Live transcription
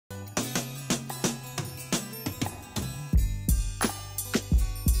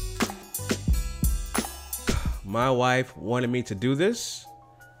my wife wanted me to do this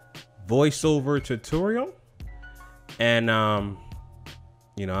voiceover tutorial, and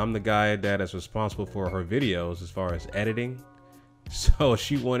you know, I'm the guy that is responsible for her videos as far as editing. So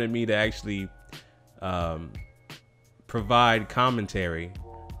she wanted me to actually provide commentary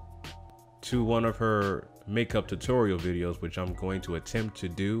to one of her makeup tutorial videos, which I'm going to attempt to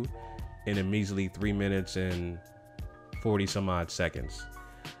do in a measly 3 minutes and 40 some odd seconds.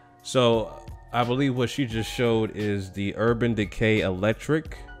 So I believe what she just showed is the Urban Decay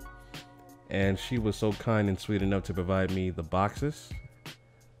Electric, and she was so kind and sweet enough to provide me the boxes,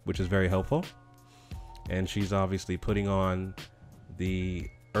 which is very helpful. And she's obviously putting on the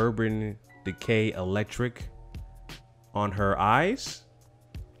Urban Decay Electric on her eyes.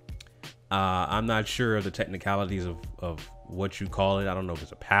 I'm not sure of the technicalities of what you call it. I don't know if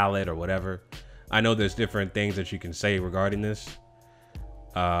it's a palette or whatever. I know there's different things that you can say regarding this,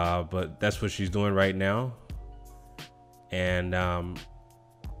 but that's what she's doing right now. And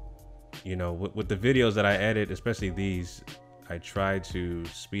you know, with the videos that I edit, especially these, I try to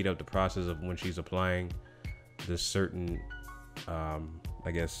speed up the process of when she's applying this certain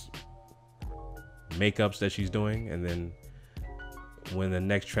I guess makeups that she's doing, and then when the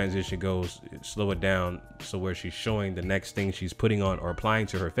next transition goes, slow it down so where she's showing the next thing she's putting on or applying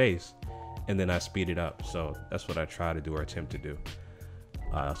to her face, and then I speed it up. So that's what I try to do or attempt to do.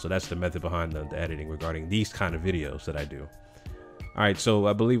 So that's the method behind the editing regarding these kind of videos that I do. All right, so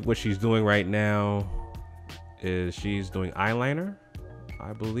I believe what she's doing right now is she's doing eyeliner,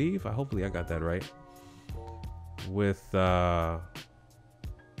 I believe. Hopefully I got that right. With I'm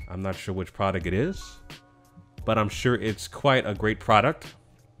not sure which product it is, but I'm sure it's quite a great product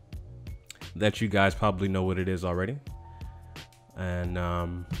that you guys probably know what it is already. And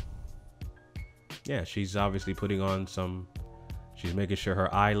yeah, she's obviously putting on some, she's making sure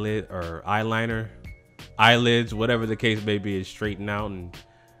her eyelid or eyeliner, eyelids, whatever the case may be, is straightened out and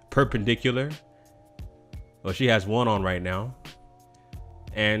perpendicular. Well, she has one on right now,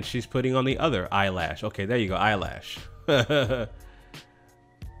 and she's putting on the other eyelash. Okay, there you go, eyelash.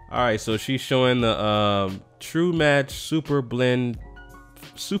 All right, so she's showing the True Match Super Blendable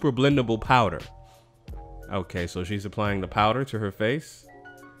Powder. Okay, so she's applying the powder to her face.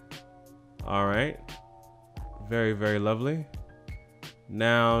 All right, very, very lovely.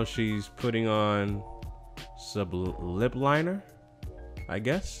 Now she's putting on some lip liner, I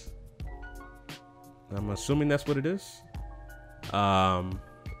guess. I'm assuming that's what it is. I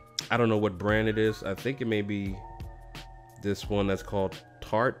don't know what brand it is. I think it may be this one that's called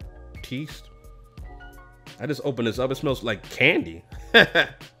Tarte. I just opened this up. It smells like candy.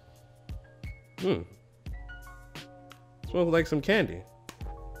 Smells like some candy.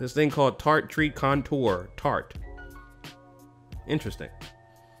 This thing called Tarte Treat Contour Tarte. Interesting.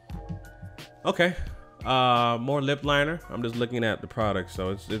 Okay. More lip liner. I'm just looking at the product, so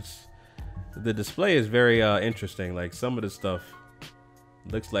it's the display is very interesting. Like, some of the stuff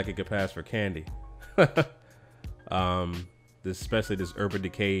looks like it could pass for candy. Especially this Urban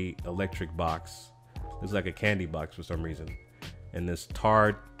Decay Electric box. It's like a candy box for some reason. And this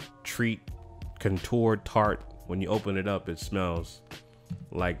Tarte Treat Contour Tarte, when you open it up, it smells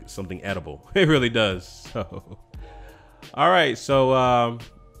like something edible. It really does. So, all right, so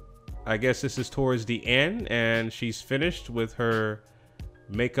I guess this is towards the end, and she's finished with her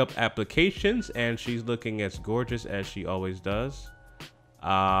makeup applications, and she's looking as gorgeous as she always does.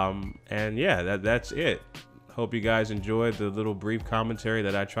 And yeah, that's it. Hope you guys enjoyed the little brief commentary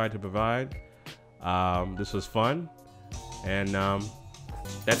that I tried to provide. This was fun, and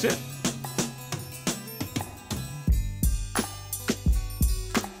that's it.